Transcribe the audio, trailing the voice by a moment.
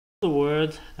the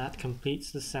word that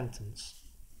completes the sentence.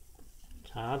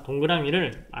 자,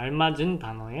 동그라미를 알맞은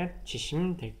단어에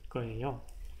치시면 될 거예요.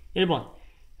 1번,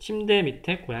 침대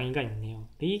밑에 고양이가 있네요.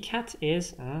 The cat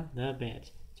is on the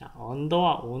bed. 자,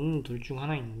 언더와 on 둘 중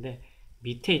하나 있는데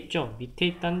밑에 있죠? 밑에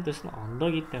있다는 뜻은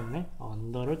언더이기 때문에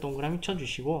언더를 동그라미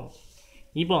쳐주시고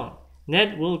 2번,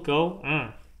 Ned will go.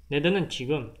 Ned는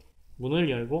지금 문을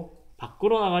열고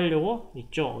밖으로 나가려고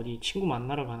있죠? 어디 친구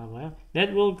만나러 가나봐요.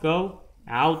 Ned will go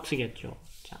out겠죠.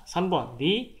 자, 3번,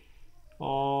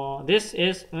 This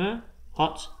is a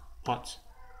hot pot.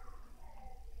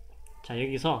 자,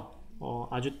 여기서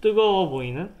아주 뜨거워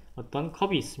보이는 어떤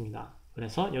컵이 있습니다.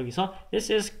 그래서 여기서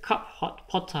This is cup hot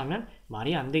pot 하면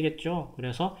말이 안 되겠죠.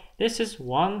 그래서 This is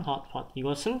one hot pot.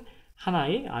 이것은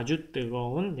하나의 아주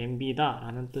뜨거운 냄비다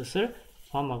라는 뜻을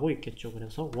포함하고 있겠죠.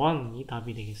 그래서 one이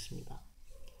답이 되겠습니다.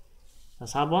 자,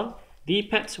 4번 The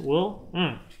pet will.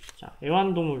 자,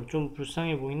 애완동물 좀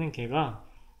불쌍해 보이는 개가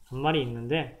한 마리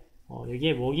있는데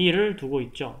여기에 먹이를 두고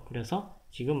있죠. 그래서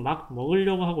지금 막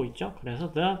먹으려고 하고 있죠.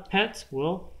 그래서 the pet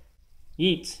will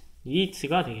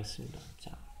eat가 되겠습니다.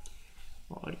 자,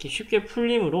 이렇게 쉽게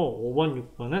풀림으로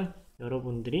 5번, 6번은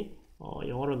여러분들이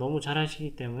영어를 너무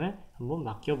잘하시기 때문에 한번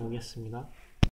맡겨 보겠습니다.